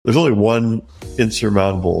There's only one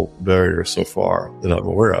insurmountable barrier so far that I'm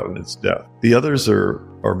aware of, and it's death. The others are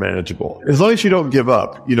manageable. As long as you don't give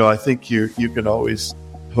up, I think you can always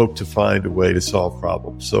hope to find a way to solve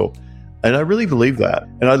problems. So, and I really believe that.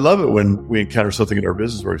 And I love it when we encounter something in our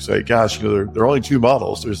business where we say, gosh, there are only two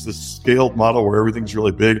models. There's this scaled model where everything's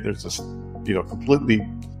really big. There's this, completely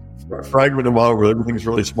fragmented model where everything's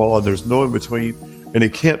really small, and there's no in between. And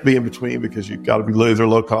it can't be in between because you've got to be either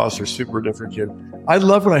low cost or super different. I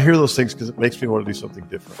love when I hear those things because it makes me want to do something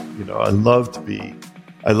different. I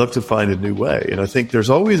love to find a new way. And I think there's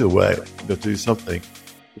always a way to do something,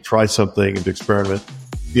 to try something and to experiment.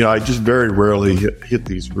 I just very rarely hit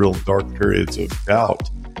these real dark periods of doubt.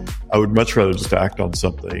 I would much rather just act on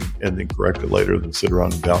something and then correct it later than sit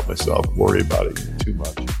around and doubt myself, worry about it too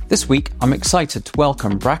much. This week, I'm excited to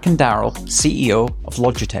welcome Bracken Darrell, CEO of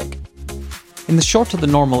Logitech. In the shorter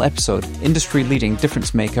than normal episode, industry-leading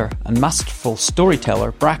difference maker and masterful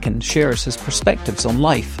storyteller Bracken shares his perspectives on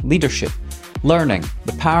life, leadership, learning,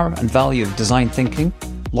 the power and value of design thinking,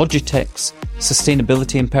 Logitech's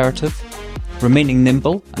sustainability imperative, remaining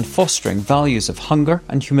nimble and fostering values of hunger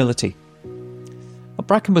and humility.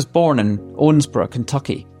 Bracken was born in Owensboro,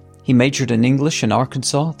 Kentucky. He majored in English in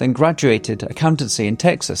Arkansas, then graduated accountancy in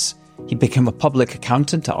Texas. He became a public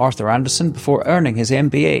accountant at Arthur Andersen before earning his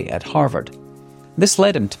MBA at Harvard. This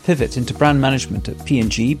led him to pivot into brand management at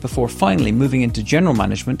P&G before finally moving into general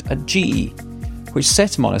management at GE, which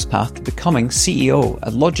set him on his path to becoming CEO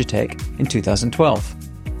at Logitech in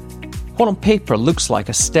 2012. What on paper looks like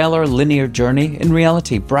a stellar linear journey, in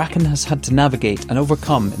reality Bracken has had to navigate and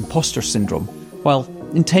overcome imposter syndrome. While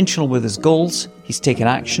intentional with his goals, he's taken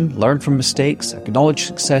action, learned from mistakes, acknowledged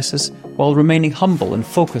successes, while remaining humble and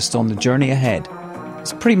focused on the journey ahead.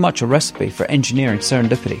 It's pretty much a recipe for engineering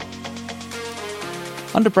serendipity.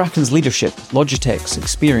 Under Bracken's leadership, Logitech's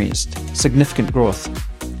experienced significant growth.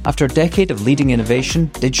 After a decade of leading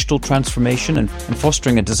innovation, digital transformation, and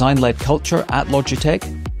fostering a design-led culture at Logitech,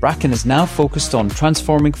 Bracken is now focused on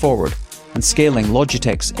transforming forward and scaling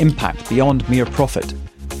Logitech's impact beyond mere profit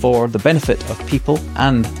for the benefit of people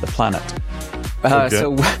and the planet.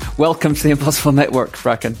 So welcome to the Impossible Network,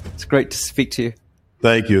 Bracken. It's great to speak to you.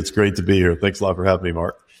 Thank you. It's great to be here. Thanks a lot for having me,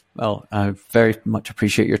 Mark. Well, I very much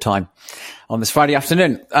appreciate your time on this Friday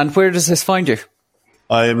afternoon. And where does this find you?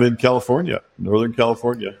 I am in California, Northern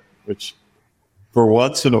California, which for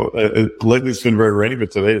once, lately it's been very rainy,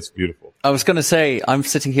 but today it's beautiful. I was going to say, I'm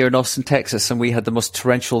sitting here in Austin, Texas, and we had the most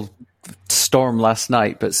torrential storm last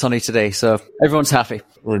night, but sunny today, so everyone's happy.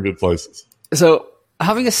 We're in good places. So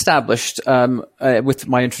having established with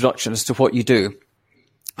my introduction as to what you do,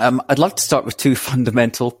 I'd love to start with two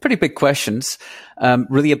fundamental, pretty big questions,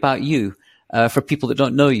 really about you, for people that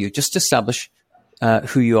don't know you, just to establish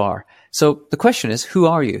who you are. So the question is, who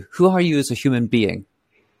are you? Who are you as a human being?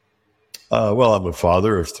 Well, I'm a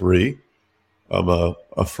father of three. I'm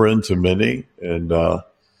a friend to many, and I'm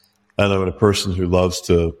a person who loves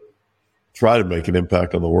to try to make an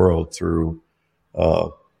impact on the world through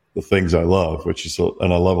the things I love,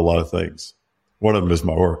 and I love a lot of things. One of them is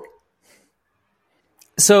my work.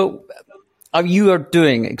 So you are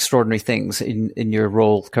doing extraordinary things in your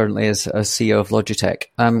role currently as CEO of Logitech.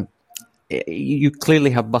 You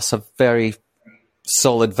clearly must have very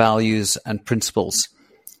solid values and principles.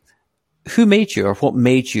 Who made you, or what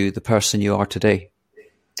made you the person you are today?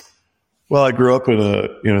 Well, I grew up in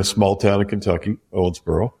a small town in Kentucky,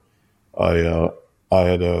 Owensboro. I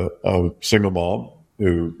had a single mom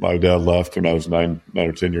who my dad left when I was 9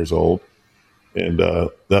 or 10 years old. And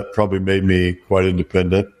that probably made me quite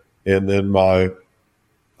independent. And then a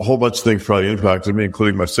whole bunch of things probably impacted me,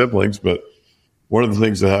 including my siblings. But one of the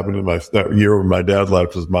things that happened in that year when my dad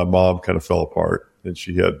left was my mom kind of fell apart. And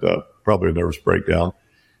she had probably a nervous breakdown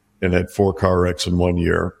and had 4 car wrecks in 1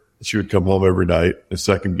 year. She would come home every night and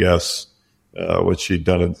second guess what she'd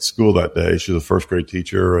done at school that day. She was a first grade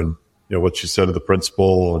teacher, and what she said to the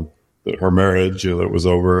principal, and that her marriage, that it was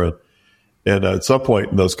over. And at some point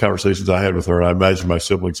in those conversations I had with her, and I imagine my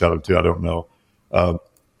siblings had them too, I don't know.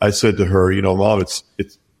 I said to her, Mom, it's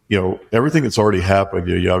everything that's already happened,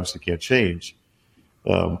 you obviously can't change.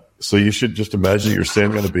 So you should just imagine you're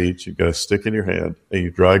standing on a beach, you've got a stick in your hand, and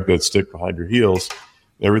you drag that stick behind your heels.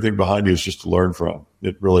 Everything behind you is just to learn from.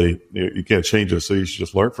 It really, you can't change it, so you should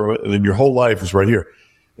just learn from it. And then your whole life is right here.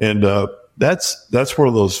 And that's one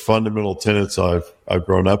of those fundamental tenets I've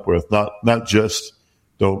grown up with. Not just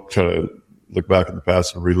don't try to look back in the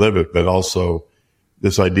past and relive it, but also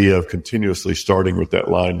this idea of continuously starting with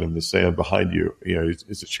that line in the sand behind you.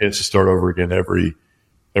 It's a chance to start over again every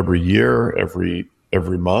year,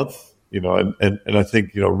 every month. And I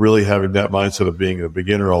think really having that mindset of being a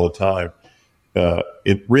beginner all the time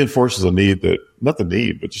it reinforces the need that, not the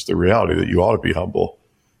need, but just the reality that you ought to be humble.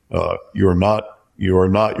 You are not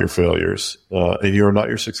your failures, and you are not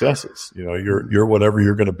your successes. You're whatever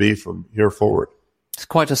you're going to be from here forward. It's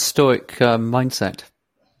quite a stoic mindset.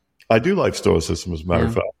 I do like stoicism, as a matter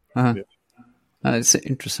of fact. Uh-huh. Yeah. It's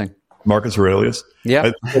interesting. Marcus Aurelius.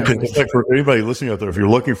 Yeah. In fact, for anybody listening out there, if you're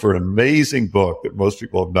looking for an amazing book that most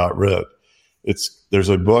people have not read, there's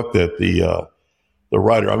a book that the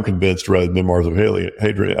writer, I'm convinced, read Memoirs of Hadrian.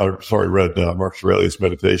 Read Marcus Aurelius'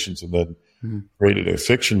 Meditations, and then created a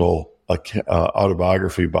fictional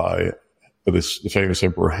autobiography by the famous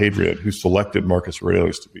Emperor Hadrian, who selected Marcus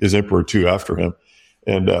Aurelius to be his emperor too after him.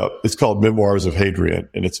 And it's called Memoirs of Hadrian,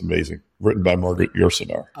 and it's amazing. Written by Margaret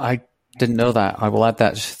Yourcenar. I didn't know that. I will add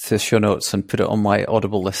that to the show notes and put it on my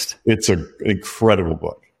Audible list. It's an incredible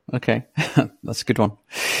book. Okay, that's a good one.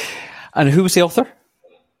 And who was the author?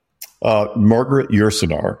 Margaret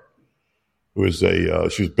Yourcenar, who is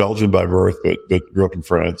she was Belgian by birth, but grew up in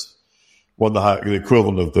France. Won the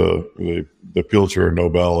equivalent of the Pulitzer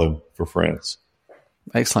Nobel for France.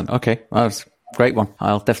 Excellent. Okay, well, that's a great one.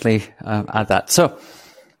 I'll definitely add that. So,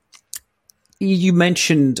 you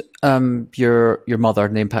mentioned your mother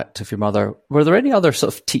and the impact of your mother. Were there any other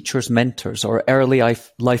sort of teachers, mentors, or early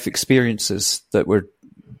life experiences that were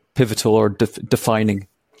pivotal or defining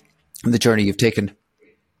in the journey you've taken?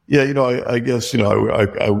 Yeah, I guess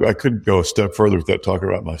I couldn't go a step further without talking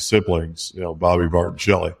about my siblings. Bobby, Bart, and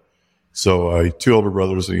Shelley. So two older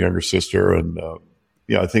brothers and a younger sister, and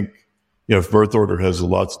I think if birth order has a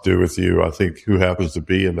lot to do with you, I think who happens to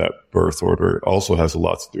be in that birth order also has a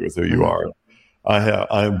lot to do with who you are.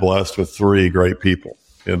 I am blessed with three great people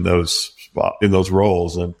in those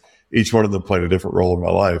roles, and each one of them played a different role in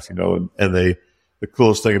my life. And the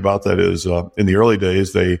coolest thing about that is in the early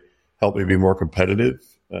days they helped me be more competitive,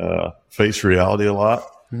 face reality a lot,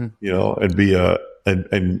 and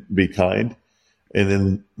be kind.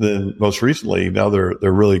 And then most recently, now they're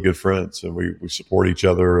really good friends, and we support each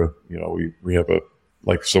other. We have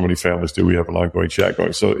like so many families do, we have an ongoing chat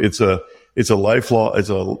going. So these are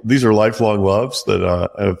lifelong loves that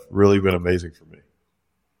have really been amazing for me.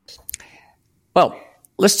 Well,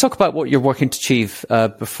 let's talk about what you're working to achieve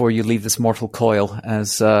before you leave this mortal coil,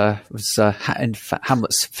 as was in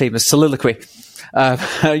Hamlet's famous soliloquy.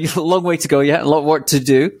 You've a long way to go yet, a lot of work to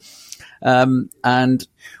do. And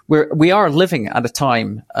we are living at a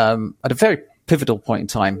time, at a very pivotal point in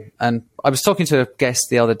time. And I was talking to a guest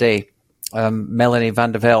the other day, Melanie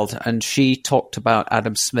van der Velde, and she talked about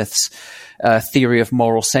Adam Smith's theory of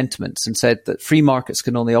moral sentiments and said that free markets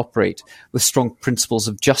can only operate with strong principles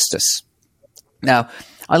of justice. Now,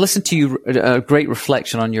 I listened to you, a great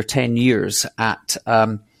reflection on your 10 years at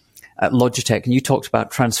Logitech, and you talked about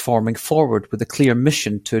transforming forward with a clear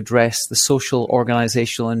mission to address the social,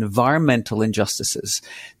 organizational, and environmental injustices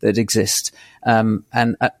that exist. And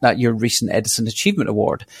at your recent Edison Achievement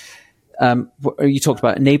Award, you talked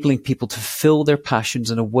about enabling people to fulfill their passions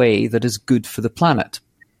in a way that is good for the planet.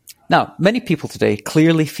 Now, many people today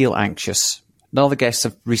clearly feel anxious. All the guests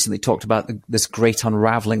have recently talked about this great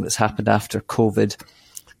unraveling that's happened after COVID,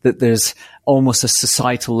 that there's almost a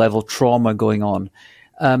societal level trauma going on.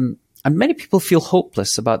 And many people feel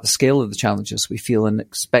hopeless about the scale of the challenges we feel and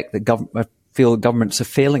expect that governments are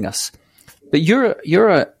failing us. But you're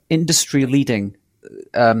an industry leading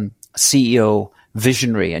CEO,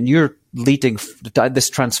 visionary, and you're leading this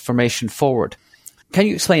transformation forward. Can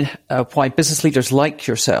you explain why business leaders like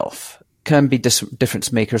yourself can be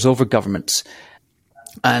difference makers over governments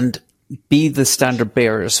and be the standard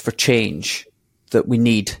bearers for change that we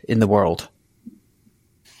need in the world?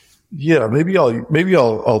 Yeah, maybe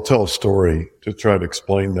I'll tell a story to try to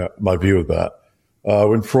explain my view of that.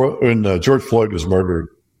 When George Floyd was murdered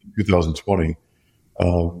in 2020,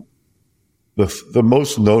 the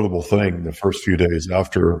most notable thing the first few days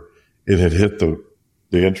after it had hit the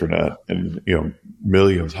internet and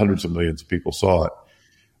millions, hundreds of millions of people saw it,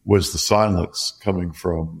 was the silence coming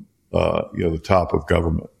from the top of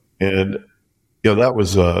government, and that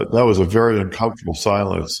was a very uncomfortable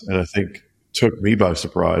silence, and I think took me by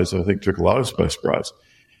surprise. I think took a lot of us by surprise.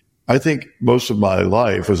 I think most of my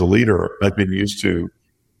life as a leader, I've been used to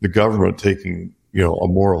the government taking, a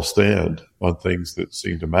moral stand on things that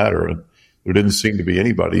seem to matter. And there didn't seem to be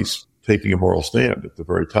anybody taking a moral stand at the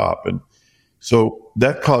very top. And so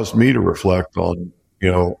that caused me to reflect on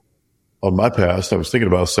my past. I was thinking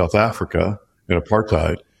about South Africa and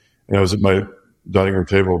apartheid. And I was at my dining room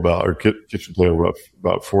table kitchen table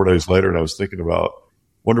about 4 days later. And I was thinking about,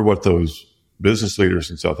 wonder what those business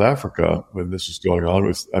leaders in South Africa, when this was going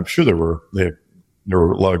on, I'm sure there were a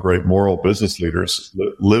lot of great moral business leaders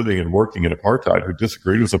living and working in apartheid who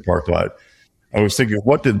disagreed with apartheid. I was thinking,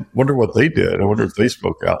 wonder what they did. I wonder if they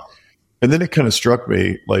spoke out. And then it kind of struck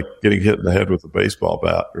me like getting hit in the head with a baseball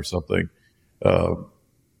bat or something,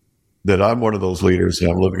 that I'm one of those leaders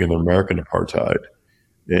and I'm living in American apartheid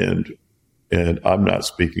and I'm not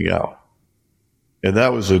speaking out. And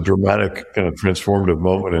that was a dramatic kind of transformative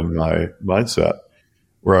moment in my mindset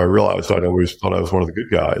where I realized I'd always thought I was one of the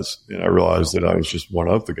good guys. And I realized that I was just one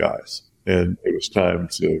of the guys. And it was time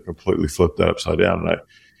to completely flip that upside down. And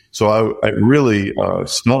I really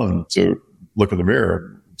stung to look in the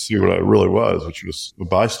mirror and see what I really was, which was a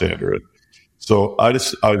bystander. And so I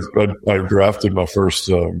drafted my first,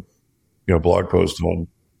 blog post on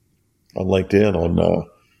LinkedIn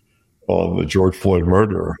on the George Floyd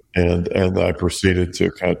murder. And I proceeded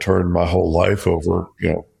to kind of turn my whole life over,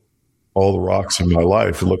 all the rocks in my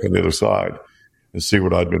life and look on the other side and see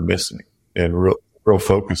what I'd been missing and real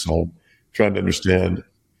focus on trying to understand,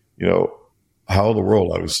 how in the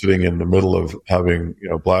world I was sitting in the middle of having,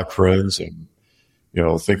 black friends and,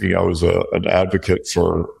 thinking I was an advocate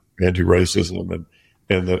for anti-racism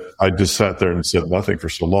and that I just sat there and said nothing for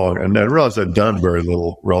so long. And I realized I'd done very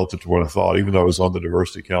little relative to what I thought, even though I was on the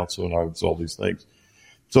diversity council and I was all these things.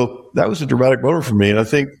 So that was a dramatic moment for me. And I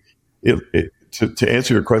think to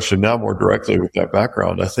answer your question now more directly with that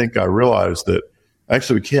background, I think I realized that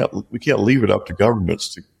actually we can't leave it up to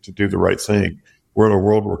governments to do the right thing. We're in a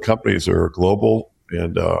world where companies are global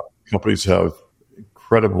and companies have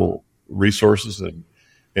incredible resources and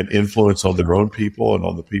influence on their own people and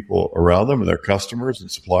on the people around them and their customers and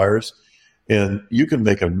suppliers. And you can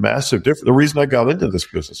make a massive difference. The reason I got into this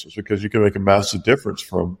business was because you can make a massive difference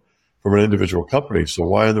from an individual company. So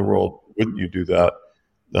why in the world wouldn't you do that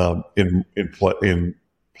in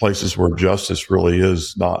places where justice really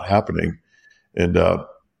is not happening? And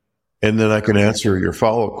then I can answer your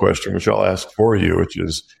follow-up question, which I'll ask for you, which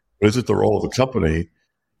is it the role of the company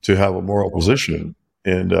to have a moral position?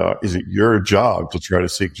 And is it your job to try to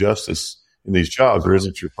seek justice in these jobs, or is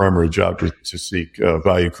it your primary job to seek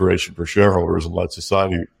value creation for shareholders and let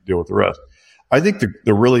society deal with the rest? I think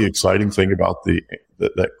the really exciting thing about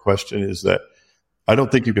that question is that I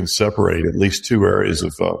don't think you can separate at least two areas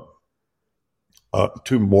of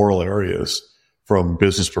two moral areas from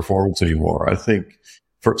business performance anymore. I think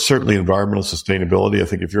for certainly environmental sustainability, I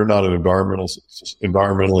think if you're not an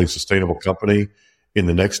environmentally sustainable company in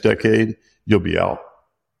the next decade, you'll be out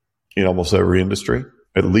in almost every industry.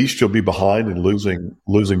 At least you'll be behind and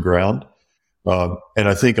losing ground. And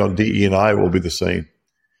I think on DE&I will be the same.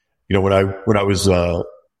 When I was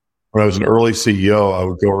an early CEO, I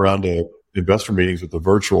would go around to investor meetings with a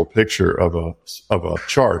virtual picture of a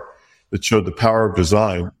chart that showed the power of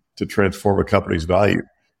design to transform a company's value.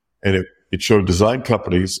 And it showed design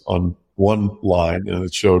companies on one line, and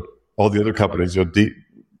it showed all the other companies, the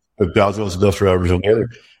Dow Jones Industrial Average on the other.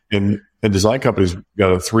 And design companies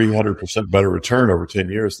got a 300% better return over 10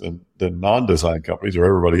 years than non-design companies or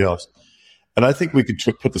everybody else. And I think we could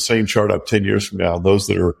put the same chart up 10 years from now. Those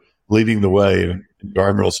that are leading the way in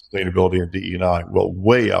environmental sustainability and DE&I will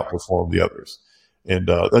way outperform the others. And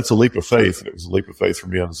that's a leap of faith. And it was a leap of faith for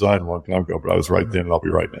me on design a long time ago, but I was right then and I'll be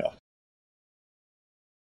right now.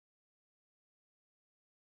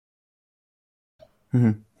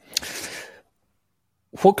 Mm-hmm.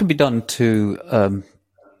 What can be done to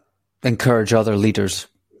encourage other leaders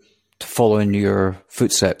to follow in your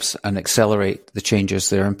footsteps and accelerate the changes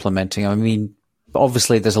they're implementing? I mean,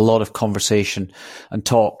 obviously there's a lot of conversation and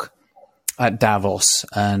talk at Davos,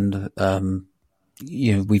 and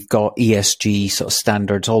we've got ESG sort of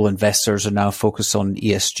standards. All investors are now focused on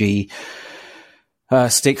ESG.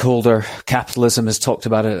 Stakeholder capitalism has talked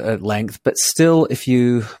about it at length, but still,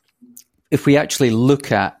 if we actually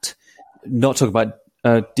look at, not talk about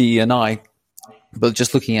DE&I, but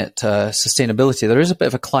just looking at sustainability, there is a bit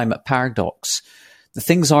of a climate paradox. The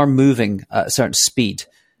things are moving at a certain speed,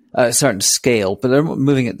 a certain scale, but they're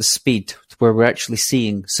moving at the speed where we're actually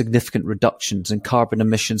seeing significant reductions in carbon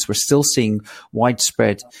emissions. We're still seeing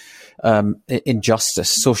widespread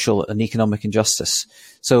injustice, social and economic injustice.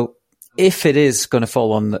 So if it is going to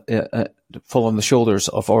fall on the shoulders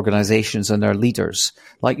of organizations and their leaders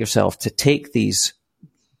like yourself to take these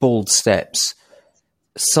bold steps,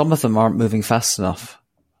 some of them aren't moving fast enough,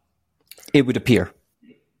 it would appear.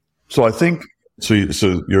 So I think so.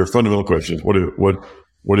 Your fundamental question is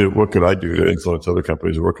what could I do to influence other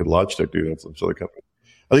companies, or what could Logitech do to influence other companies?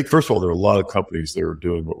 I think first of all, there are a lot of companies that are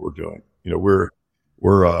doing what we're doing. We're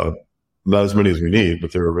not as many as we need,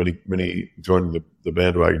 but there are many joining the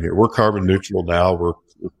bandwagon here. We're carbon neutral now.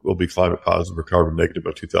 We'll be climate positive or carbon negative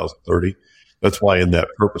by 2030. That's why in that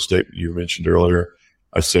purpose statement you mentioned earlier,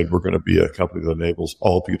 I said we're going to be a company that enables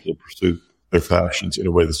all people to pursue their fashions in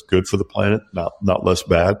a way that's good for the planet, not less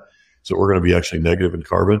bad. So we're going to be actually negative in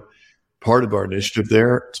carbon. Part of our initiative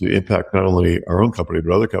there to impact not only our own company,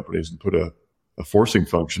 but other companies and put a forcing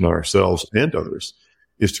function on ourselves and others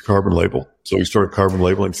is to carbon label. So we started carbon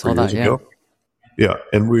labeling 3 years ago. Yeah.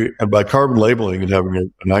 And by carbon labeling and having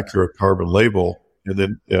an accurate carbon label, and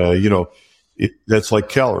then, that's like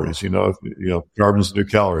calories, carbon's a new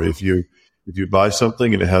calorie. If you buy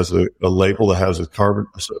something and it has a label that has an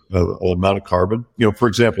amount of carbon, for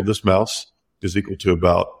example, this mouse is equal to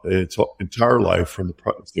about its entire life from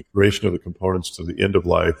the creation of the components to the end of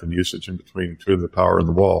life and usage in between the power and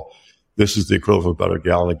the wall. This is the equivalent of about a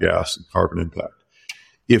gallon of gas in carbon impact.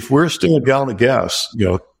 If we're still a gallon of gas,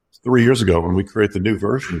 3 years ago when we create the new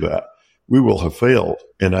version of that, we will have failed.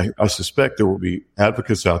 And I suspect there will be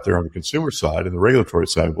advocates out there on the consumer side and the regulatory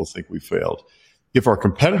side will think we failed. If our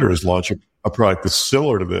competitors launch a product that's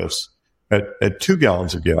similar to this at 2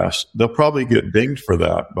 gallons of gas, they'll probably get dinged for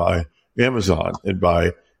that by Amazon and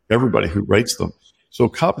by everybody who rates them. So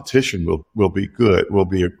competition will be good, will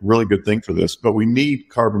be a really good thing for this, but we need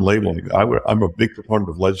carbon labeling. I'm a big proponent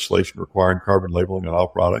of legislation requiring carbon labeling on all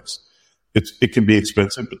products. It can be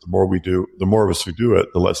expensive, but the more of us who do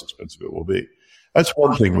it, the less expensive it will be. That's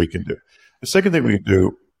one thing we can do. The second thing we can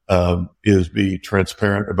do is be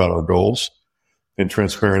transparent about our goals and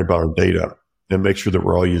transparent about our data and make sure that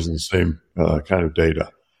we're all using the same kind of data.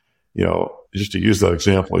 Just to use that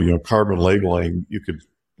example, carbon labeling, you could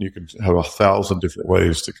have 1,000 different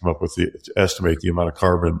ways to come up with to estimate the amount of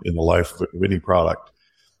carbon in the life of any product.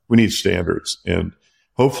 We need standards, and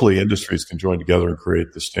hopefully industries can join together and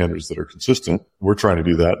create the standards that are consistent. We're trying to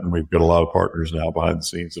do that, and we've got a lot of partners now behind the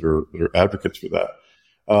scenes that are advocates for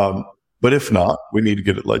that. But if not, we need to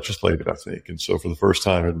get it legislated, I think. And so for the first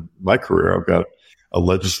time in my career, I've got a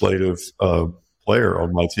legislative player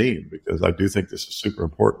on my team because I do think this is super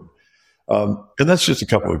important. And that's just a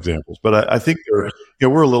couple of examples. But I think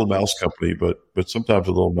we're a little mouse company, but sometimes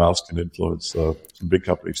a little mouse can influence some big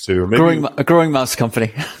companies too. Or maybe a growing mouse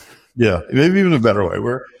company. Yeah, maybe even a better way.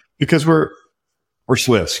 Because we're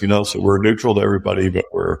Swiss, so we're neutral to everybody, but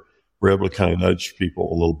we're able to kind of nudge people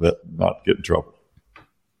a little bit and not get in trouble.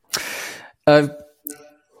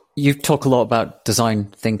 You've talked a lot about design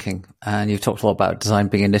thinking, and you've talked a lot about design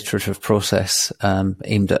being an iterative process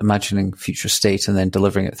aimed at imagining future state and then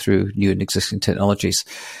delivering it through new and existing technologies.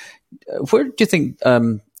 Where do you think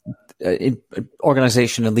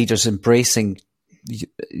organization and leaders embracing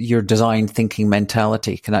your design thinking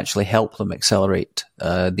mentality can actually help them accelerate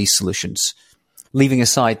these solutions, leaving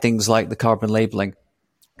aside things like the carbon labeling?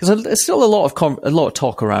 Because there's still a lot of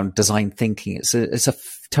talk around design thinking. It's a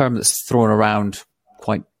term that's thrown around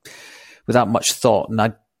quite without much thought, and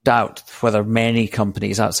I doubt whether many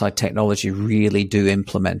companies outside technology really do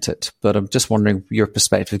implement it. But I'm just wondering your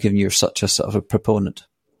perspective, given you're such a sort of a proponent.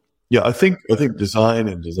 Yeah, I think design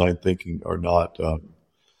and design thinking are not.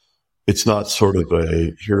 It's not sort of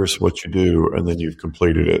here's what you do and then you've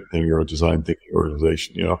completed it and you're a design thinking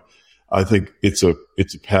organization. I think it's a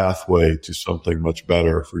pathway to something much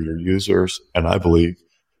better for your users, and I believe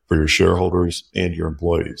for your shareholders and your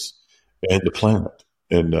employees and the planet.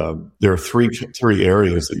 And there are three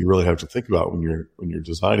areas that you really have to think about when you're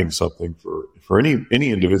designing something for any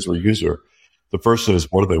individual user. The first one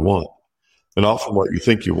is, what do they want? And often what you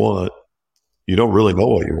think you want, you don't really know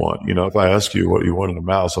what you want. If I ask you what you want in a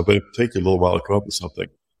mouse, I bet it would take you a little while to come up with something.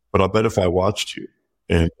 But I bet if I watched you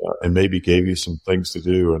and maybe gave you some things to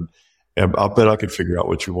do, and I'll bet I could figure out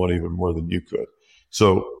what you want even more than you could.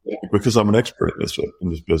 So, because I'm an expert in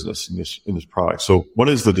this business, in this product. So, one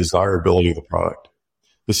is the desirability of the product.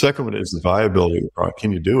 The second one is the viability of the product.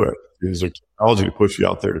 Can you do it? Is there technology to push you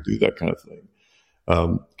out there to do that kind of thing?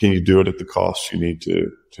 Can you do it at the cost you need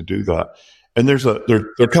to do that? And there are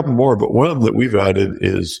a couple more, but one of them that we've added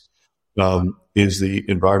is the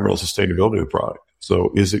environmental sustainability of the product.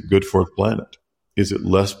 So, is it good for the planet? Is it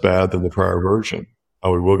less bad than the prior version?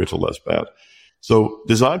 We will get to less bad. So,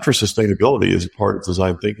 design for sustainability is a part of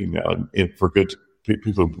design thinking now, and for good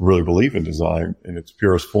people who really believe in design in its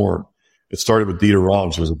purest form. It started with Dieter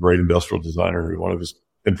Rams, who was a great industrial designer. One of his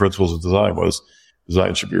principles of design was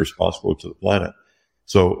design should be responsible to the planet.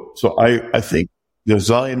 So I think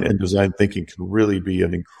design and design thinking can really be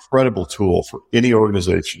an incredible tool for any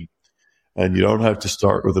organization. And you don't have to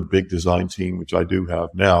start with a big design team, which I do have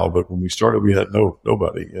now. But when we started, we had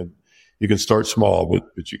nobody. And you can start small,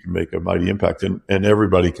 but you can make a mighty impact. And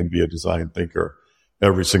everybody can be a design thinker,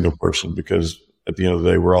 every single person, because at the end of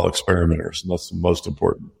the day, we're all experimenters, and that's the most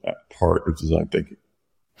important part of design thinking.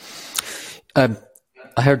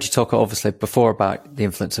 I heard you talk obviously before about the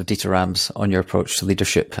influence of Dieter Rams on your approach to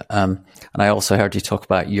leadership. And I also heard you talk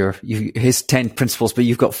about his 10 principles, but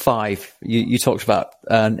you've got 5 you talked about.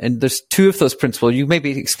 And there's 2 of those principles. You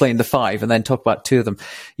maybe explain the 5 and then talk about 2 of them.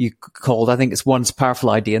 You called, I think it's one's powerful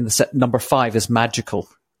idea and number 5 is magical.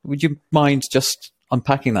 Would you mind just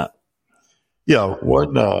unpacking that? Yeah.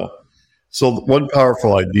 So one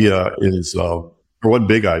powerful idea is, or one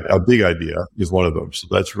big idea, a big idea is one of them. So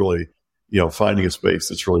that's really, finding a space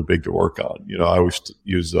that's really big to work on. I always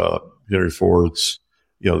use Henry Ford's,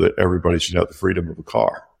 that everybody should have the freedom of a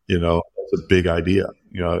car. That's a big idea.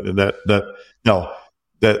 And that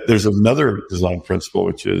there's another design principle,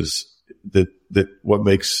 which is that what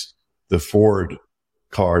makes the Ford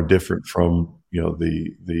car different from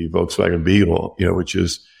the Volkswagen Beetle, which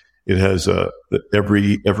is it has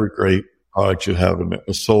every great product should have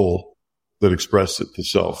a soul that expresses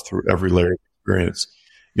itself through every layer of experience.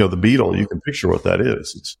 The Beetle, you can picture what that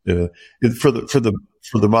is. It's for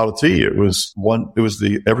the Model T, it was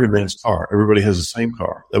the everyman's car. Everybody has the same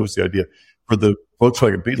car. That was the idea. For the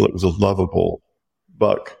Volkswagen Beetle, it was a lovable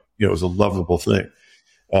bug. It was a lovable thing.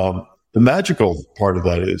 The magical part of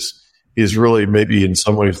that is really maybe in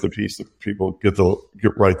some ways the piece that people get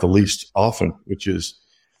right the least often, which is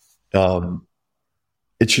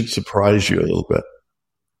it should surprise you a little bit.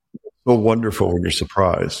 So wonderful when you're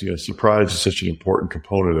surprised. Surprise is such an important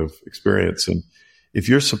component of experience. And if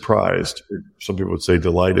you're surprised, some people would say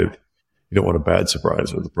delighted, you don't want a bad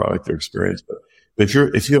surprise with the product or experience. But if you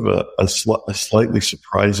have a slightly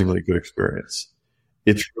surprisingly good experience,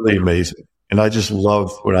 it's really amazing. And I just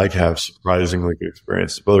love when I have surprisingly good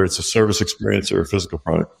experience, whether it's a service experience or a physical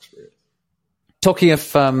product experience. Talking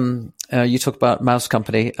of, you talk about mouse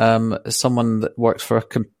company, someone that works for a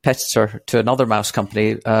competitor to another mouse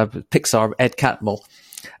company, Pixar, Ed Catmull,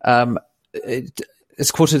 is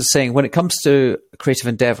quoted as saying, when it comes to creative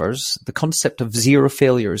endeavors, the concept of 0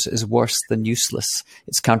 failures is worse than useless.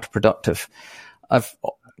 It's counterproductive. I've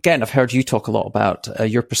heard you talk a lot about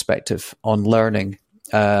your perspective on learning,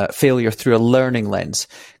 failure through a learning lens.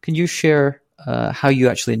 Can you share how you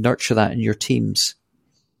actually nurture that in your teams?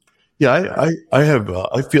 Yeah,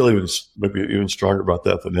 I feel even stronger about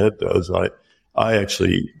that than Ed does. I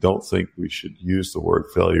actually don't think we should use the word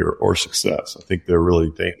failure or success. I think they're really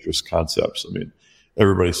dangerous concepts. I mean,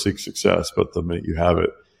 everybody seeks success, but the minute you have it,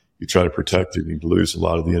 you try to protect it, and you lose a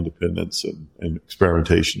lot of the independence and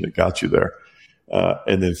experimentation that got you there.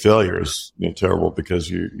 And then failure is terrible because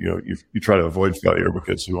you try to avoid failure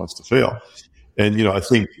because who wants to fail? And, I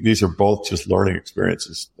think these are both just learning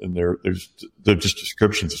experiences, and they're just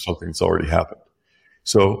descriptions of something that's already happened.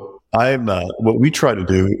 So what we try to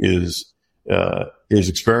do is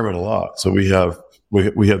experiment a lot. So we have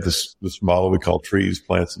this model we call trees,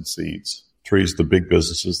 plants, and seeds. Trees, the big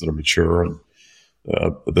businesses that are mature, and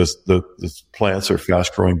the plants are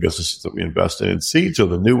fast growing businesses that we invest in. And seeds are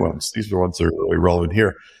the new ones. These are the ones that are really relevant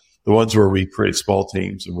here. The ones where we create small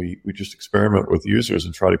teams and we just experiment with users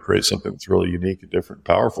and try to create something that's really unique and different and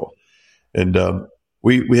powerful. And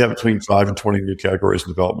we have between 5 and 20 new categories in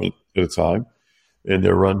development at a time. And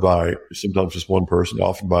they're run by sometimes just one person,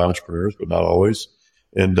 often by entrepreneurs, but not always.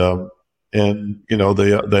 And they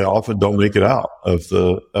often don't make it out of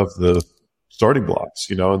the starting blocks,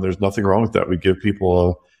 and there's nothing wrong with that. We give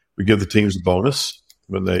the teams a bonus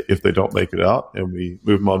if they don't make it out, and we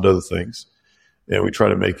move them on to other things. And we try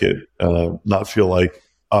to make it not feel like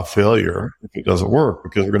a failure if it doesn't work,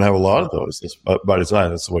 because we're going to have a lot of those. That's by design.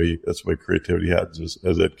 That's the way creativity happens,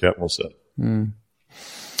 as Ed Catmull said.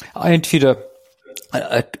 I interviewed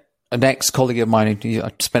an ex-colleague of mine.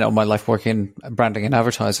 I spent all my life working in branding and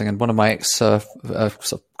advertising, and one of my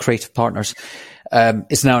ex-creative partners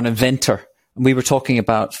is now an inventor. And we were talking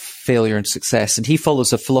about failure and success, and he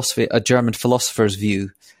follows a German philosopher's view.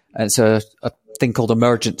 And it's a thing called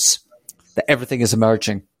emergence. That everything is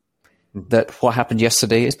emerging, that what happened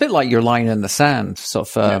yesterday is a bit like your line in the sand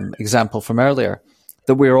sort of example from earlier,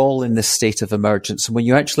 that we're all in this state of emergence. And when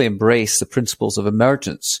you actually embrace the principles of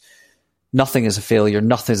emergence, nothing is a failure,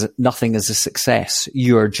 nothing is a success.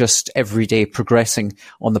 You are just every day progressing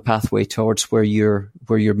on the pathway towards where you're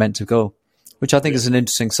meant to go, which I think is an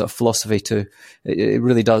interesting sort of philosophy too. It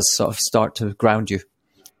really does sort of start to ground you.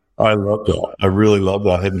 I love that. I really love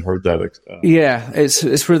that. I hadn't heard that. Yeah,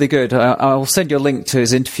 it's really good. I'll send you a link to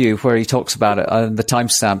his interview where he talks about it and the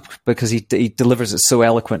timestamp, because he delivers it so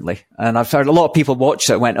eloquently. And I've heard a lot of people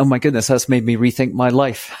watch it and went, "Oh my goodness, that's made me rethink my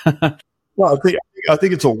life." Well, I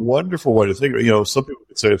think it's a wonderful way to think. Some people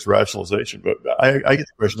could say it's rationalization, but I get the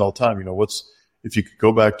question all the time. If you could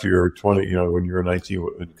go back to your 20, when you were 19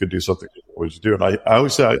 and could do something, what would you do? And I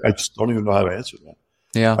always say I just don't even know how to answer that.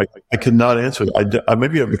 Yeah. I cannot answer that.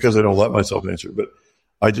 Maybe because I don't let myself answer it, but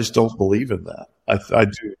I just don't believe in that. I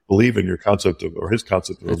do believe in your concept of, or his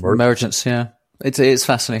concept of emergence. Yeah. It's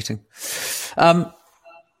fascinating.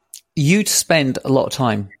 You spend a lot of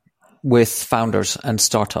time with founders and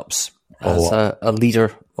startups as a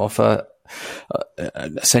leader of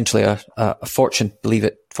essentially a Fortune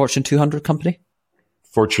 200 company.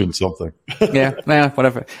 Fortune something. yeah,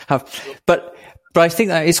 whatever. But I think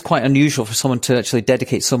that is quite unusual for someone to actually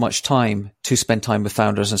dedicate so much time to spend time with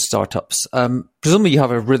founders and startups. Presumably you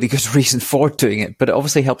have a really good reason for doing it, but it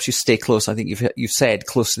obviously helps you stay close. I think you've said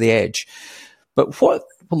close to the edge. But what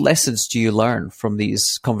lessons do you learn from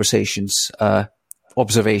these conversations,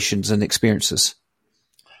 observations, and experiences?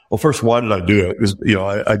 Well, first, why did I do it? Because,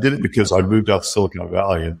 I did it because I moved out to Silicon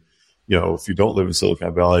Valley, and if you don't live in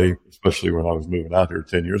Silicon Valley, especially when I was moving out here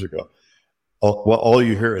 10 years ago, all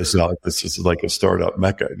you hear is this is like a startup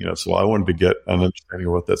mecca. So I wanted to get an understanding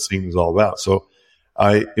of what that scene was all about. So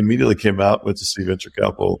I immediately came out, went to see venture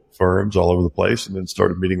capital firms all over the place, and then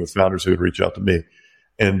started meeting with founders who would reach out to me.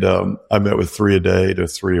 And I met with 3 a day to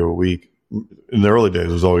 3 a week. In the early days,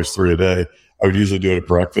 it was always 3 a day. I would usually do it at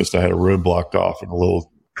breakfast. I had a room blocked off in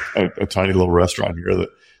a tiny little restaurant here that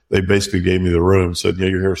they basically gave me the room, said,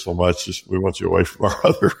 you're here so much, we want you away from our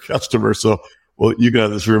other customers. So, well, you can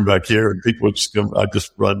have this room back here, and people would just come. I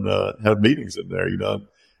just have meetings in there,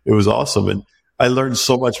 It was awesome. And I learned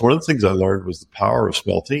so much. One of the things I learned was the power of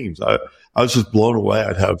small teams. I was just blown away.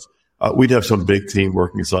 We'd have some big team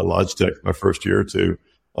working inside Logitech my first year or two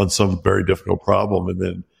on some very difficult problem. And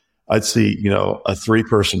then I'd see, a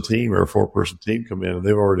 3-person team or a 4-person team come in, and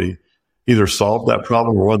they've already either solved that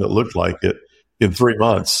problem or one that looked like it in 3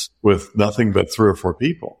 months with nothing but 3 or 4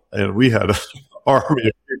 people. And we had an army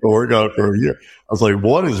of people working on it for a year. I was like,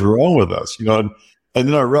 what is wrong with us? And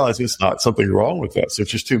then I realized it's not something wrong with us.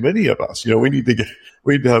 It's just too many of us. We need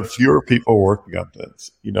to have fewer people working on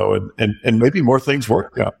this, and maybe more things to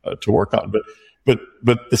work on. But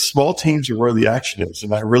the small teams are where the action is.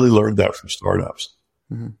 And I really learned that from startups.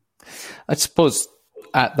 Mm-hmm. I suppose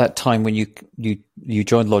at that time when you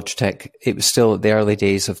joined Logitech, it was still the early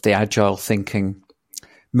days of the agile thinking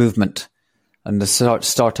movement. And the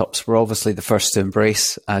startups were obviously the first to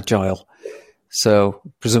embrace agile. So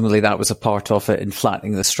presumably that was a part of it in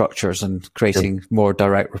flattening the structures and creating more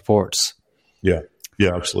direct reports. Yeah,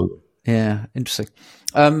 absolutely. Yeah, interesting.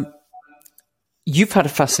 You've had a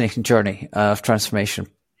fascinating journey of transformation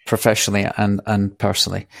professionally and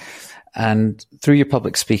personally. And through your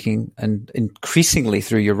public speaking and increasingly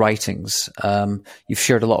through your writings, you've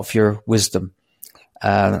shared a lot of your wisdom,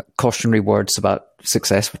 cautionary words about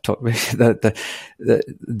success. We've talked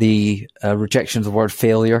the rejection of the word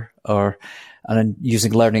failure, and then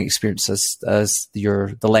using learning experiences as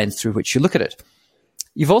the lens through which you look at it.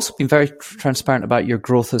 You've also been very transparent about your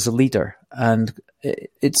growth as a leader, and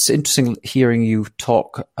it's interesting hearing you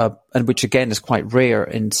talk, and which again is quite rare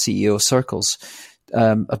in CEO circles,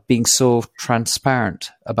 of being so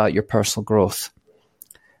transparent about your personal growth.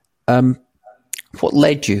 What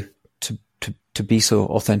led you to be so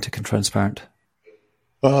authentic and transparent?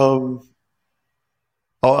 I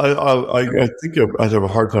think I'd have a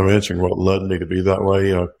hard time answering what led me to be that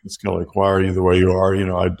way. It's kind of like, why are you the way you are?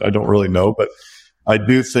 I don't really know, but I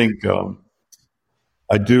do think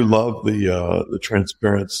I do love the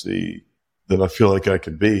transparency that I feel like I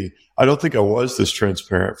can be. I don't think I was this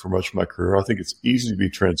transparent for much of my career. I think it's easy to be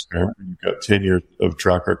transparent when you've got 10 years of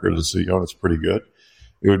track record as a CEO, and it's pretty good.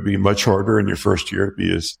 It would be much harder in your first year to be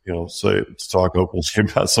to talk openly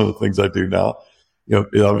about some of the things I do now.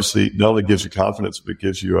 It obviously not only gives you confidence, but it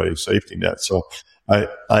gives you a safety net. So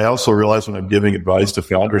I also realize when I'm giving advice to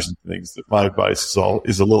founders and things that my advice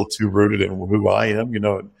is a little too rooted in who I am.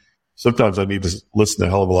 And sometimes I need to listen a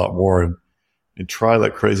hell of a lot more and try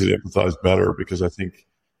like crazy to empathize better, because I think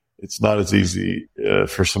it's not as easy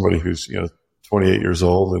for somebody who's 28 years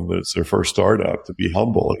old and it's their first startup to be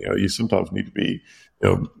humble. You sometimes need to be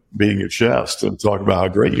beating your chest and talk about how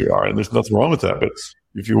great you are, and there's nothing wrong with that. But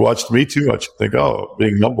if you watched me too much, you think, oh,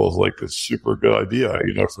 being humble is like this super good idea,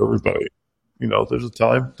 for everybody. There's a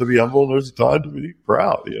time to be humble and there's a time to be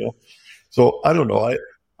proud, So I don't know.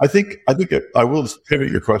 I think I will pivot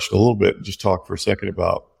your question a little bit and just talk for a second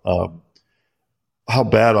about how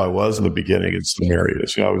bad I was in the beginning in some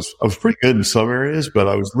areas. I was pretty good in some areas, but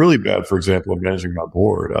I was really bad, for example, in managing my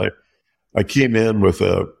board. I came in with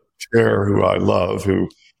a chair who I love, who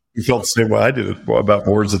felt the same way I did about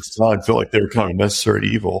boards at the time, felt like they were kind of necessary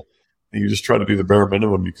evil. And you just try to do the bare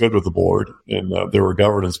minimum you could with the board. And they were a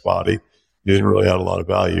governance body. You didn't really have a lot of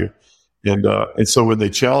value. And so when they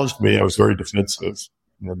challenged me, I was very defensive.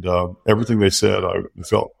 And everything they said, I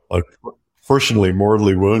felt like fortunately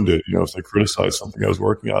mortally wounded, if they criticized something I was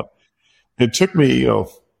working on. It took me, 4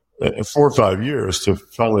 or 5 years to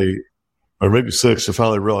finally, or maybe 6, to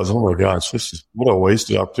finally realize, oh my gosh, this is what a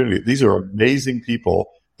wasted opportunity. These are amazing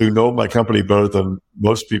people who know my company better than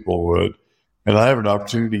most people would. And I have an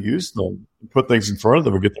opportunity to use them, put things in front of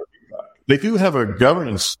them and get their feedback. They do have a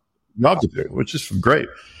governance job to do, which is great.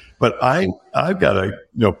 But I've got to,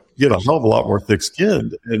 get a hell of a lot more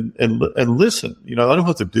thick-skinned and listen. I don't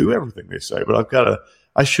have to do everything they say, but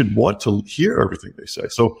I should want to hear everything they say.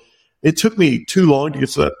 So it took me too long to get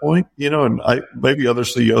to that point, and maybe other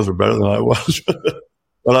CEOs are better than I was,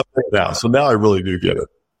 but I'm now. So now I really do get it.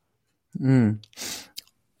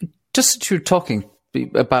 Just as you're talking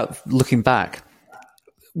about looking back,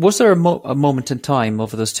 was there a moment in time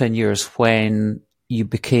over those 10 years when you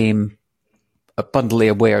became abundantly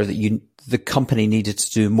aware that the company needed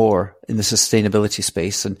to do more in the sustainability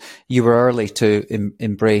space, and you were early to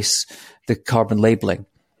embrace the carbon labeling?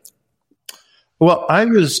 Well, I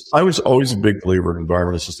was always a big believer in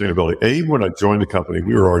environmental sustainability. Even when I joined the company,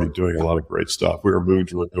 we were already doing a lot of great stuff. We were moving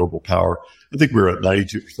to renewable power. I think we were at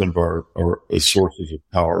 92% of our sources of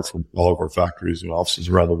power from all of our factories and offices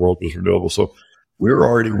around the world was renewable. So we were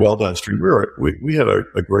already well downstream. We had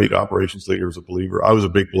a great operations leader who was a believer. I was a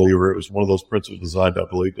big believer. It was one of those principles designed I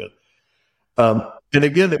believed in. And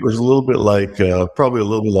again, it was a little bit like, probably a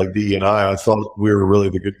little bit like DE&I. I thought we were really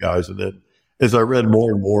the good guys. And then as I read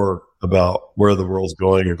more and more about where the world's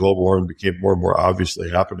going and global warming became more and more obviously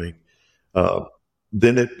happening,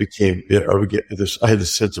 then it became, I had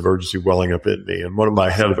this sense of urgency welling up in me. And one of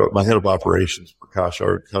my head of operations, Prakash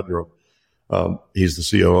Kundram, he's the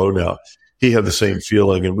COO now. He had the same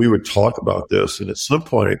feeling, and we would talk about this. And at some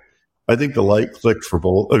point, I think the light clicked for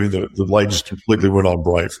both. I mean, the light just completely went on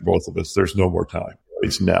bright for both of us. There's no more time.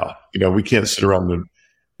 It's now. We can't sit around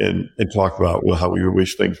and talk about how we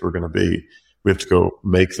wish things were going to be. We have to go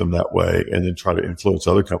make them that way and then try to influence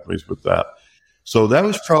other companies with that. So that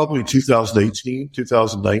was probably 2018,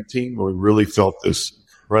 2019, when we really felt this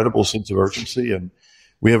incredible sense of urgency. And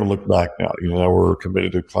we haven't looked back now. Now we're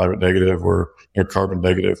committed to climate negative. We're carbon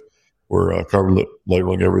negative. We're carbon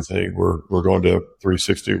labeling everything. We're going to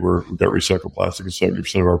 360. We've got recycled plastic in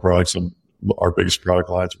 70% of our products, and our biggest product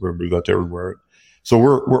lines. We're going to move that to everywhere. So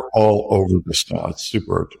we're all over this now. It's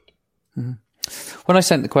super urgent. Mm-hmm. When I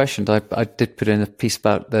sent the question, I did put in a piece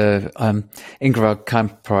about the Ingvar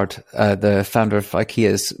Kamprad, the founder of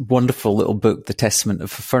IKEA's wonderful little book, The Testament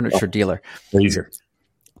of a Furniture Dealer. Amazing.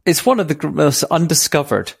 It's one of the most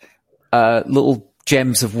undiscovered little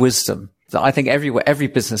gems of wisdom that I think every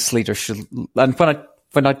business leader should. And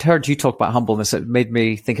when I heard you talk about humbleness, it made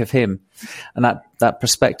me think of him and that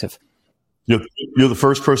perspective. You're the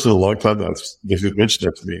first person in a long time that's mentioned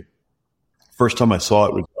that to me. First time I saw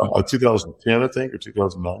it was 2010, I think, or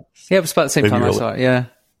 2009. Yeah, it was about the same time I saw it. Yeah,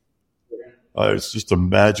 it's just a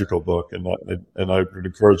magical book, and I would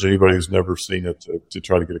encourage anybody who's never seen it to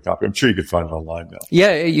try to get a copy. I'm sure you can find it online now.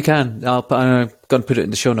 Yeah, you can. I'm going to put it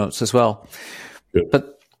in the show notes as well. Good.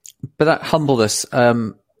 But that humbleness,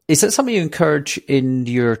 is it something you encourage in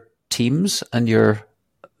your teams and your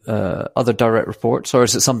other direct reports, or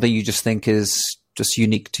is it something you just think is just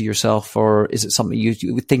unique to yourself, or is it something you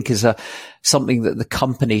would think is something that the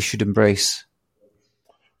company should embrace?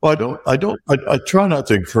 Well, I try not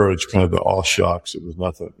to encourage kind of the all shocks. It was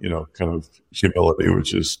nothing, kind of humility,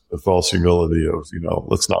 which is the false humility of,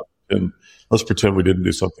 let's pretend we didn't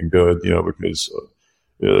do something good, because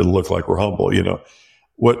it looked like we're humble,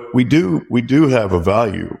 What we do have a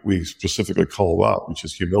value we specifically call out, which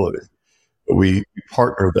is humility. But we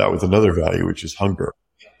partner that with another value, which is hunger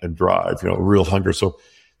and drive, real hunger. So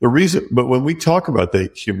but when we talk about the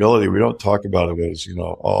humility, we don't talk about it as,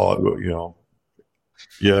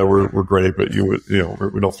 yeah, we're great, but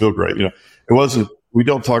we don't feel great. We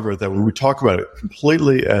don't talk about that. When we talk about it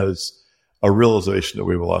completely as a realization that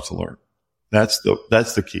we have a lot to learn. That's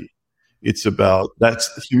the key. It's about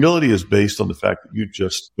humility is based on the fact that you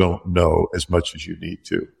just don't know as much as you need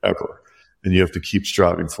to ever. And you have to keep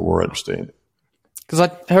striving for more understanding. Because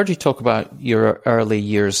I heard you talk about your early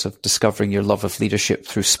years of discovering your love of leadership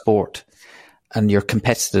through sport and your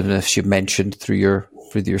competitiveness you mentioned through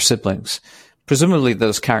your siblings. Presumably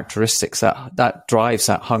those characteristics that drives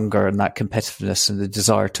that hunger and that competitiveness and the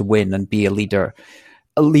desire to win and be a leader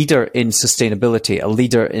in sustainability, a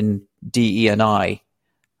leader in DE&I,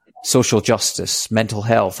 social justice, mental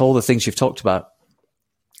health, all the things you've talked about.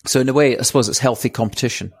 So in a way, I suppose it's healthy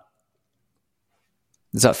competition.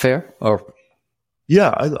 Is that fair? Or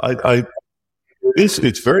yeah,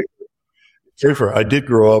 it's very fair. I did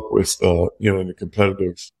grow up with in a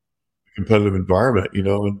competitive environment,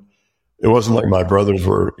 and it wasn't like my brothers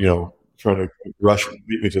were trying to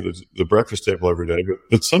beat me to the breakfast table every day,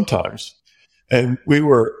 but sometimes. And I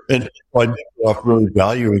did off really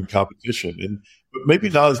valuing competition, but maybe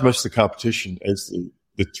not as much the competition as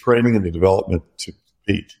the training and the development to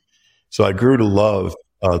compete. So I grew to love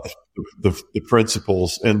the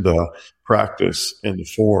principles and the practice and the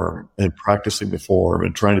form and practicing the form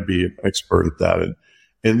and trying to be an expert at that.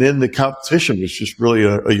 And then the competition was just really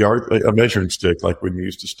a measuring stick, like when you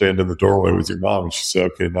used to stand in the doorway with your mom and she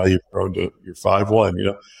said, okay, now you've grown to your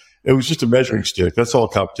 5'1", it was just a measuring stick. That's all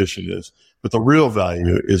competition is. But the real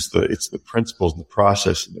value is it's the principles and the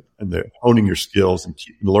process and the honing your skills and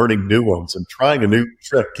keep learning new ones and trying a new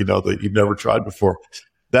trick, that you've never tried before.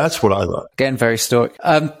 That's what I love. Again, very stoic.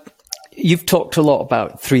 You've talked a lot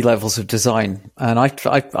about 3 levels of design, and I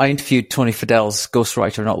interviewed Tony Fadell's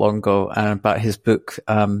ghostwriter not long ago about his book,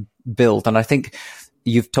 Build, and I think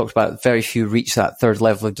you've talked about very few reach that 3rd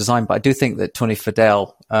level of design, but I do think that Tony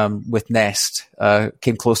Fadell with Nest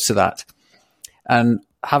came close to that. And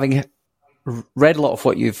having read a lot of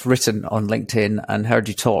what you've written on LinkedIn and heard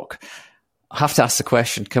you talk, I have to ask the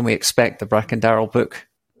question, can we expect the Bracken Darrell book?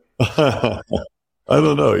 I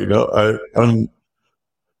don't know,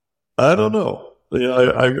 I don't know.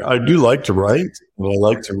 I do like to write, and I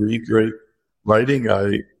like to read great writing.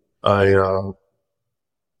 I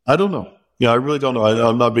don't know. I really don't know.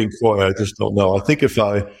 I'm not being coy. I just don't know. I think if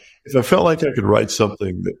I felt like I could write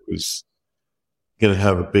something that was going to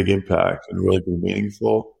have a big impact and really be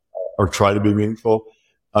meaningful, or try to be meaningful,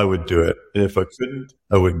 I would do it. And if I couldn't,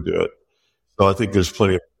 I wouldn't do it. So I think there's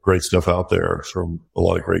plenty of great stuff out there from a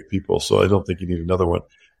lot of great people. So I don't think you need another one.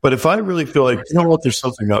 But if I really feel like, there's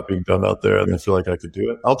something not being done out there and I feel like I could do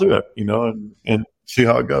it, I'll do it, and see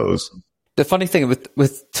how it goes. The funny thing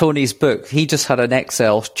with Tony's book, he just had an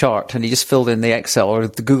Excel chart and he just filled in the Excel or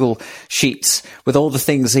the Google Sheets with all the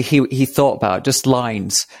things that he thought about, just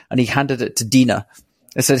lines, and he handed it to Dina.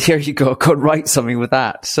 I said, here you go and write something with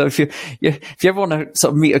that. So if you ever want to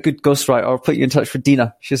sort of meet a good ghostwriter, I'll put you in touch with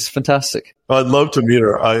Dina. She's fantastic. I'd love to meet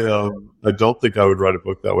her. I don't think I would write a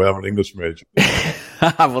book that way. I'm an English major.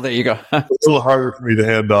 Well, there you go. It's a little harder for me to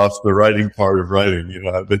hand off the writing part of writing,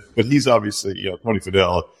 but he's obviously, Tony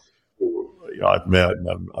Fadell, who, I've met,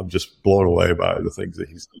 and I'm just blown away by the things that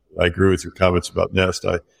he's done. I agree with your comments about Nest.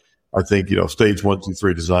 I think, stage 1, 2,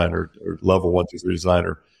 3 designer or level 1, 2, 3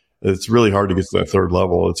 designer, it's really hard to get to that 3rd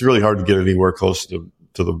level. It's really hard to get anywhere close to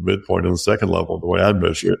the midpoint of the 2nd level, the way I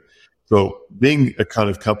measure it. So being a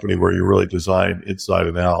kind of company where you really design inside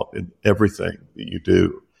and out in everything that you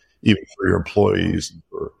do, even for your employees, and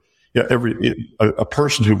for a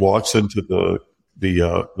person who walks into the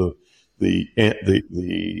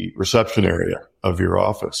reception area of your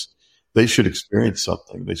office, they should experience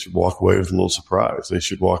something. They should walk away with a little surprise. They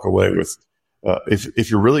should walk away with,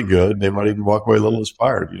 if you're really good, they might even walk away a little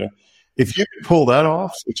inspired. If you can pull that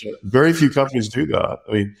off, which very few companies do that.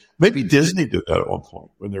 I mean, maybe Disney did that at one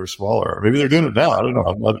point when they were smaller. Maybe they're doing it now. I don't know.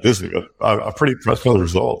 I'm not Disney, but I'm pretty impressed with the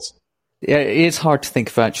results. Yeah, it's hard to think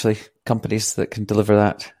of actually companies that can deliver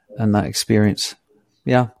that and that experience.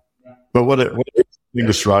 Yeah. But what a thing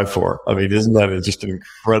to strive for. I mean, isn't that just an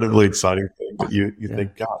incredibly exciting thing that you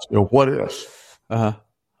think, gosh, what if? I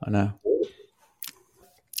know.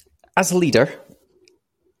 As a leader,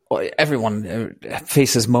 everyone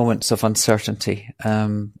faces moments of uncertainty.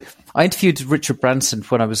 I interviewed Richard Branson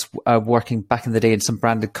when I was working back in the day in some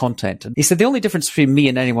branded content. And he said, the only difference between me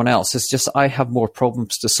and anyone else is just I have more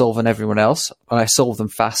problems to solve than everyone else, and I solve them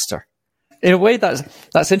faster. In a way, that's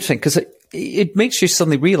interesting because it makes you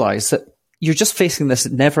suddenly realize that you're just facing this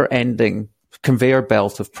never-ending conveyor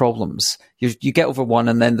belt of problems. You get over one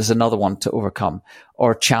and then there's another one to overcome,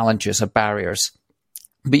 or challenges or barriers.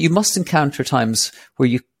 But you must encounter times where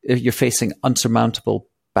you're facing unsurmountable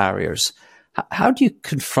barriers. How do you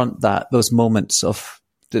confront those moments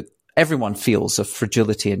that everyone feels of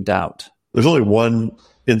fragility and doubt? There's only one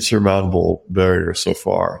insurmountable barrier so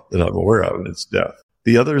far that I'm aware of, and it's death.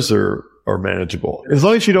 The others are manageable. As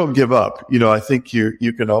long as you don't give up, I think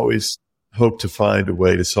you can always hope to find a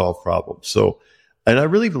way to solve problems. So, and I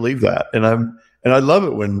really believe that. And I love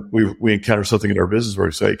it when we encounter something in our business where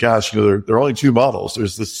we say, gosh, there are only 2 models.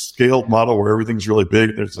 There's this scaled model where everything's really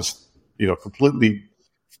big. There's this, completely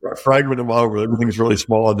fragmented model where everything's really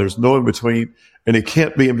small, and there's no in between. And it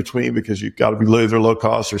can't be in between because you've got to be laser low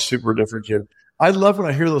cost or super different. I love when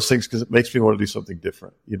I hear those things because it makes me want to do something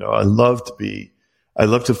different. I love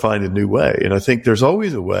to find a new way. And I think there's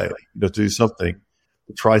always a way, to do something,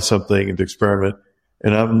 to try something and to experiment.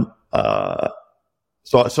 And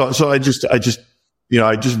so I just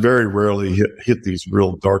very rarely hit these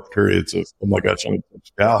real dark periods of, oh my gosh, I'm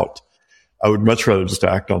out. I would much rather just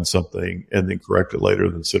act on something and then correct it later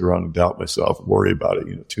than sit around and doubt myself and worry about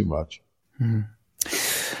it, too much. Mm.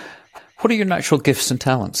 What are your natural gifts and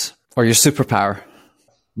talents, or your superpower?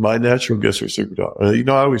 My natural gifts or superpower.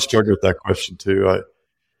 I always struggle with that question too.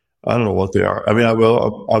 I don't know what they are. I mean,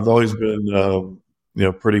 I've always been,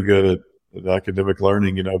 pretty good at academic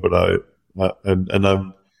learning, but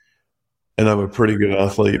I'm a pretty good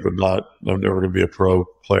athlete, but I'm never going to be a pro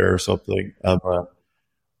player or something.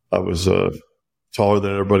 I was taller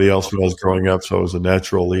than everybody else when I was growing up, so I was a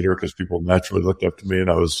natural leader because people naturally looked up to me.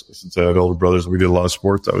 And since I had older brothers and we did a lot of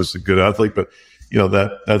sports, I was a good athlete. But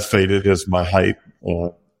that faded as my height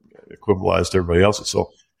equivalized to everybody else's.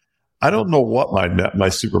 So I don't know what my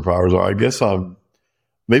superpowers are. I guess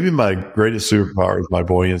maybe my greatest superpower is my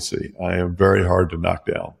buoyancy. I am very hard to knock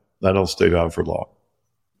down. I don't stay down for long.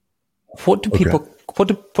 What do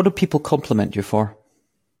people compliment you for?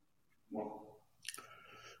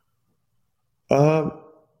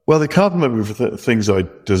 Well, they compliment me for things I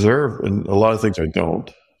deserve and a lot of things I don't.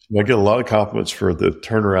 I get a lot of compliments for the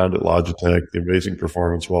turnaround at Logitech, the amazing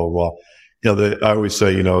performance, blah, blah, blah. I always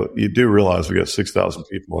say, you do realize we got 6,000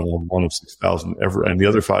 people and I'm one of 6,000 ever, and the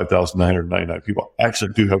other 5,999 people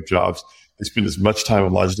actually do have jobs. They spend as much time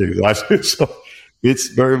on Logitech as I do. So it's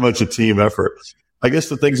very much a team effort. I guess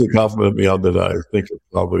the things that compliment me on that I think are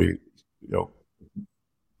probably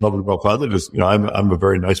well founded is, I'm a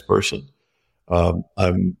very nice person.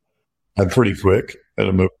 I'm pretty quick and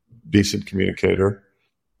I'm a decent communicator.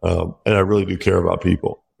 And I really do care about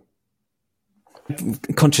people.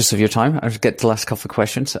 Conscious of your time, I'll get to the last couple of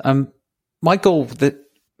questions. My goal with the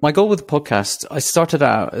podcast, I started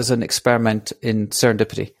out as an experiment in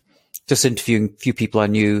serendipity, just interviewing a few people I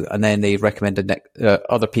knew, and then they recommended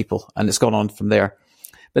other people, and it's gone on from there.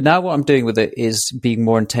 But now what I'm doing with it is being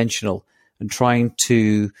more intentional and trying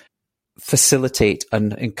to facilitate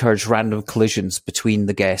and encourage random collisions between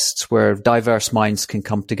the guests where diverse minds can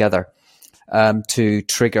come together to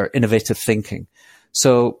trigger innovative thinking.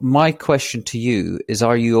 So my question to you is,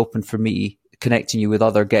 are you open for me connecting you with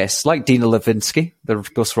other guests like Dina Levinsky, the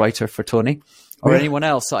ghostwriter for Tony, or anyone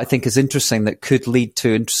else that I think is interesting that could lead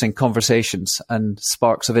to interesting conversations and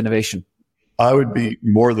sparks of innovation? I would be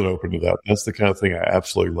more than open to that. That's the kind of thing I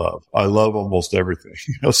absolutely love. I love almost everything,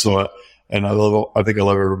 so I think I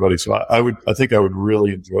love everybody. So I think I would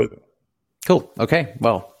really enjoy that. Cool. Okay.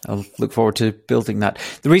 Well, I'll look forward to building that.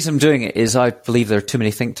 The reason I'm doing it is I believe there are too many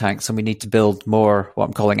think tanks and we need to build more what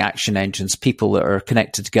I'm calling action engines, people that are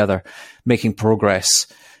connected together, making progress.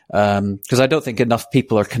 Because I don't think enough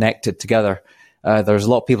people are connected together. There's a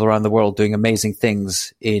lot of people around the world doing amazing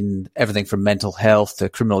things in everything from mental health to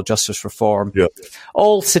criminal justice reform,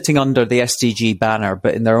 all sitting under the SDG banner,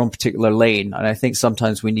 but in their own particular lane. And I think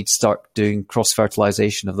sometimes we need to start doing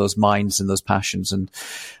cross-fertilization of those minds and those passions and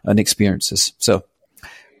experiences. So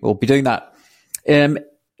we'll be doing that. Bracken,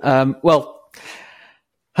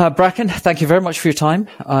 thank you very much for your time.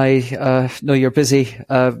 I know you're busy,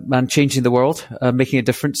 man, changing the world, making a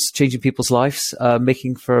difference, changing people's lives,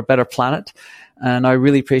 making for a better planet. And I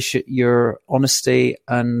really appreciate your honesty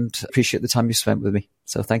and appreciate the time you spent with me.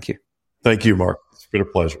 So thank you. Thank you, Mark. It's been a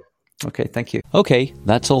pleasure. Okay, thank you. Okay,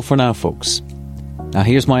 that's all for now, folks. Now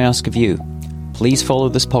here's my ask of you. Please follow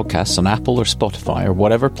this podcast on Apple or Spotify or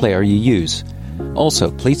whatever player you use. Also,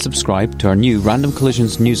 please subscribe to our new Random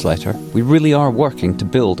Collisions newsletter. We really are working to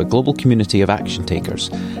build a global community of action takers,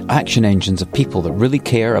 action engines of people that really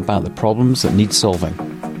care about the problems that need solving.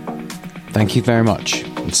 Thank you very much,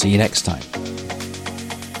 and see you next time.